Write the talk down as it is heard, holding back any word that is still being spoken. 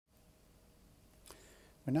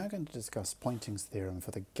We're now going to discuss Poynting's theorem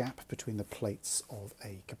for the gap between the plates of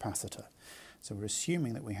a capacitor. So we're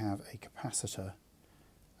assuming that we have a capacitor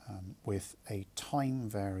with a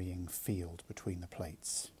time-varying field between the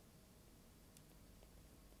plates.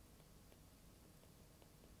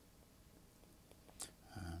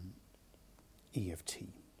 E of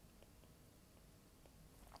t.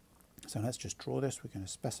 So let's just draw this. We're going to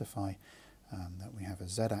specify that we have a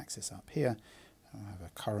z-axis up here. We'll have a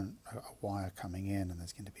current, a wire coming in, and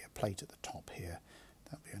there's going to be a plate at the top here.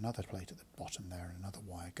 There'll be another plate at the bottom there and another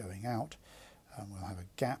wire going out. We'll have a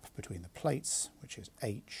gap between the plates, which is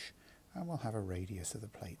h, and we'll have a radius of the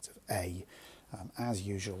plates of a. As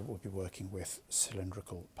usual, we'll be working with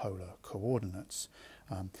cylindrical polar coordinates.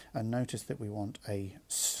 And notice that we want a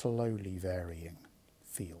slowly varying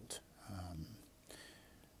field.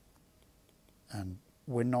 And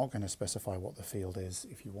we're not going to specify what the field is.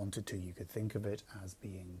 If you wanted to, you could think of it as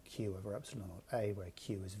being q over epsilon naught a, where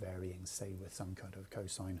q is varying, say, with some kind of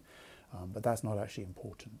cosine, but that's not actually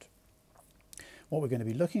important. What we're going to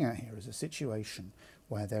be looking at here is a situation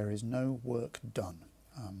where there is no work done.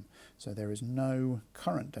 So there is no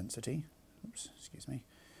current density,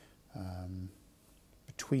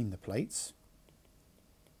 between the plates.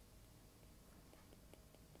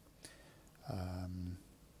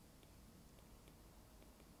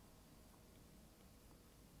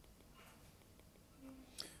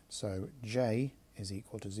 So J is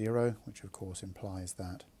equal to 0, which of course implies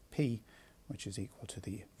that P, which is equal to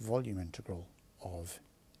the volume integral of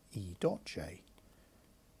E dot J,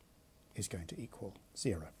 is going to equal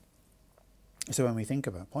 0. So when we think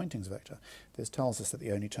about Poynting's vector, this tells us that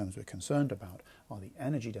the only terms we're concerned about are the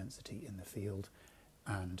energy density in the field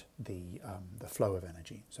and the flow of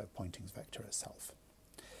energy, so Poynting's vector itself.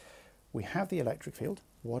 We have the electric field.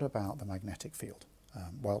 What about the magnetic field?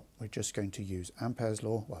 Well, we're just going to use Ampere's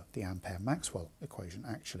law, well, the Ampere-Maxwell equation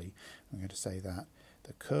actually. I'm going to say that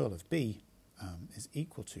the curl of B is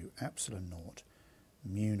equal to epsilon naught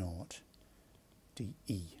mu naught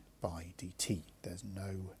dE by dt. There's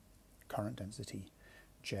no current density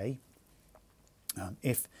J.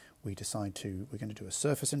 If we decide we're going to do a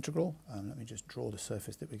surface integral. Let me just draw the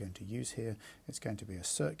surface that we're going to use here. It's going to be a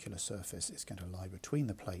circular surface. It's going to lie between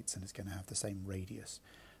the plates, and it's going to have the same radius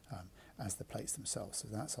as the plates themselves. So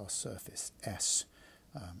that's our surface S.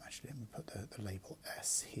 Actually, let me put the label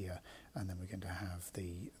S here, and then we're going to have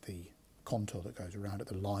the contour that goes around it,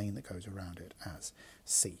 the line that goes around it, as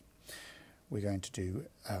C. We're going to do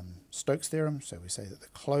Stokes' theorem, so we say that the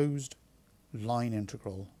closed line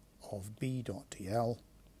integral of B dot dl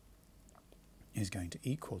is going to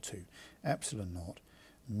equal to epsilon naught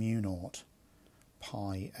mu naught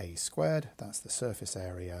pi a squared. That's the surface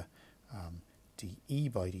area, dE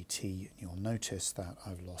by dt, and you'll notice that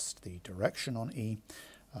I've lost the direction on E.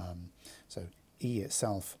 So E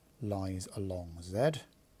itself lies along Z.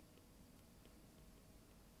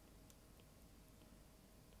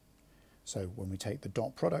 So when we take the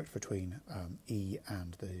dot product between E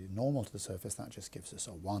and the normal to the surface, that just gives us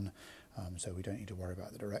a 1. So we don't need to worry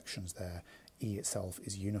about the directions there. E itself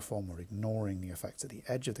is uniform. We're ignoring the effects at the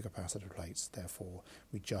edge of the capacitor plates. Therefore,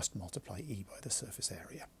 we just multiply E by the surface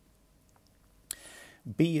area.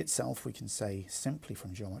 B itself, we can say simply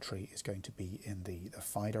from geometry, is going to be in the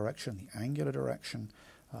phi direction, the angular direction.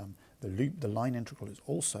 The line integral is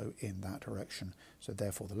also in that direction, so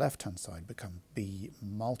therefore the left-hand side becomes B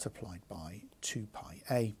multiplied by 2 pi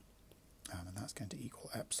a, and that's going to equal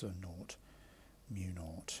epsilon naught mu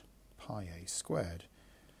naught pi a squared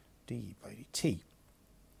dE by dt.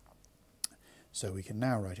 So we can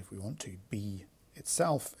now write, if we want to, B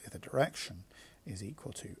itself, the direction, is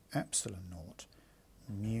equal to epsilon naught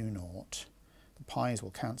mu naught. The pi's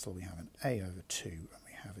will cancel. We have an a over 2, and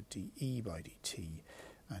we have a dE by dt,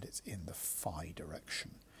 and it's in the phi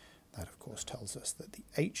direction. That, of course, tells us that the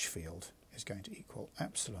H field is going to equal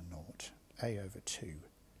epsilon naught a over 2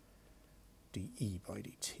 dE by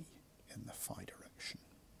dt in the phi direction.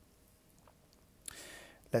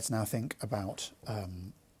 Let's now think about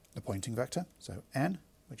the Poynting vector. So n,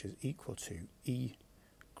 which is equal to E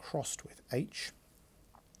crossed with H,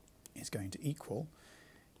 is going to equal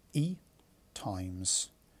E times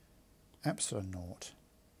epsilon naught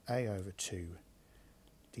a over 2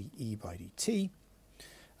 dE by dt,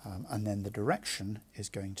 and then the direction is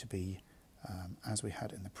going to be, as we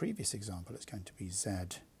had in the previous example, it's going to be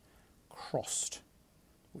Z crossed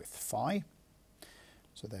with phi.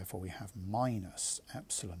 So therefore we have minus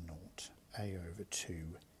epsilon naught a over 2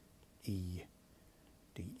 E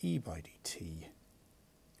dE by dt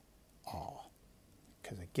R.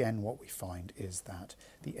 Because again, what we find is that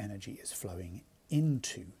the energy is flowing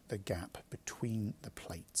into the gap between the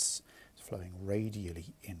plates. It's flowing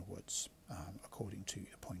radially inwards according to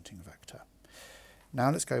the Poynting vector. Now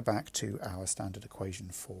let's go back to our standard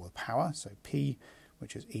equation for power. So P,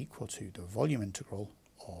 which is equal to the volume integral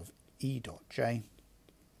of E dot J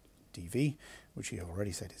dV, which we have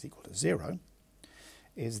already said is equal to 0,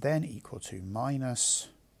 is then equal to minus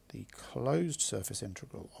the closed surface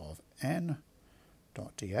integral of N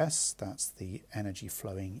dot ds, that's the energy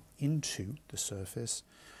flowing into the surface,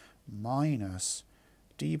 minus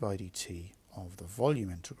d by dt of the volume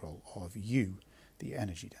integral of U, the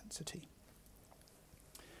energy density.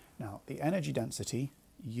 Now, the energy density,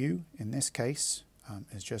 U, in this case,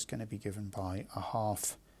 is just going to be given by a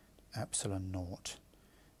half epsilon naught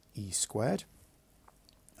E squared,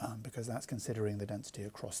 because that's considering the density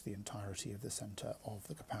across the entirety of the centre of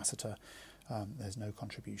the capacitor. There's no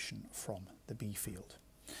contribution from the B field.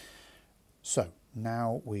 So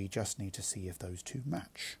now we just need to see if those two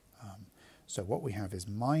match. So what we have is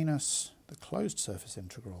minus the closed surface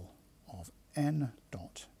integral of N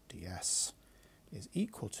dot ds is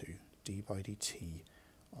equal to d by dt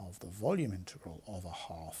of the volume integral of a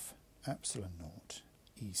half epsilon naught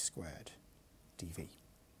E squared dV.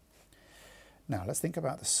 Now let's think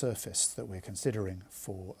about the surface that we're considering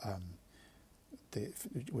for the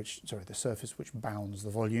surface which bounds the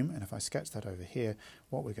volume. And if I sketch that over here,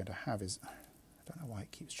 what we're going to have is, I don't know why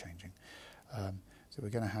it keeps changing. So we're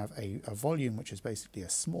going to have a volume which is basically a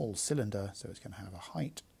small cylinder. So it's going to have a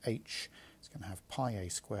height h. It's going to have pi a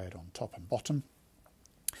squared on top and bottom.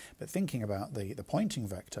 But thinking about the Poynting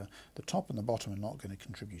vector, the top and the bottom are not going to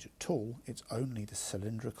contribute at all. It's only the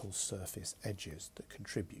cylindrical surface edges that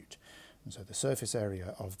contribute. And so the surface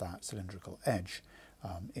area of that cylindrical edge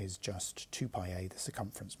is just 2 pi a, the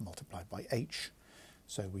circumference, multiplied by h.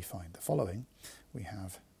 So we find the following. We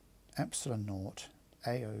have epsilon naught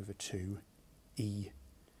a over 2 e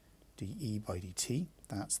dE by dt.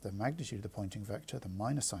 That's the magnitude of the Poynting vector. The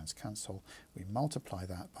minus signs cancel. We multiply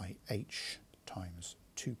that by h times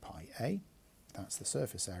 2 pi a. That's the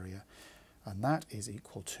surface area. And that is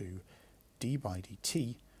equal to d by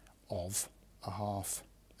dt of a half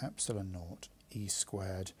epsilon naught E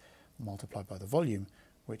squared multiplied by the volume,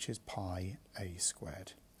 which is pi a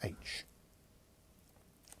squared h.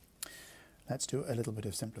 Let's do a little bit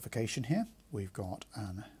of simplification here. We've got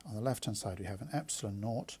on the left hand side we have an epsilon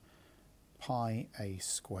naught pi a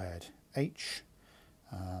squared h,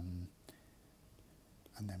 and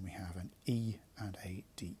then we have an e and a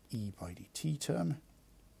dE by dt term,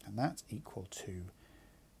 and that's equal to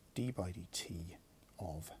d by dt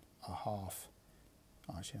of a half.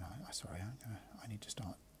 Actually, no, sorry, I need to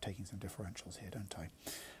start taking some differentials here, don't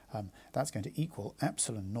I? That's going to equal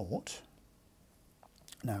epsilon naught.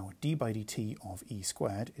 Now, d by dt of e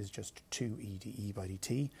squared is just 2e dE by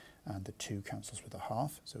dt, and the 2 cancels with a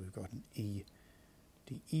half, so we've got an e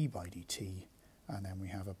dE by dt, and then we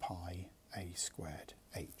have a pi a squared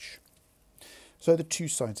h. So the two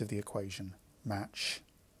sides of the equation match.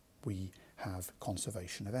 We have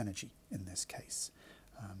conservation of energy in this case.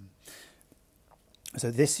 So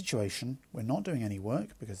this situation, we're not doing any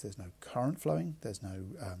work because there's no current flowing, there's no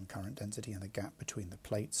current density in the gap between the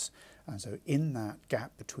plates. And so in that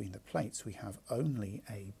gap between the plates, we have only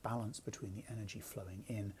a balance between the energy flowing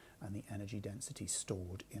in and the energy density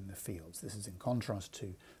stored in the fields. This is in contrast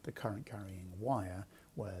to the current carrying wire,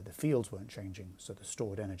 where the fields weren't changing, so the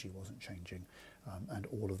stored energy wasn't changing, and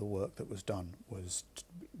all of the work that was done was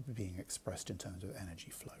being expressed in terms of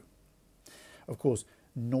energy flow. Of course,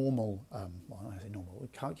 normal, well, I say normal,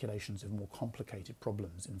 calculations of more complicated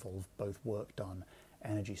problems involve both work done,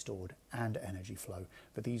 energy stored, and energy flow,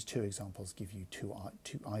 but these two examples give you two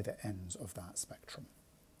either ends of that spectrum.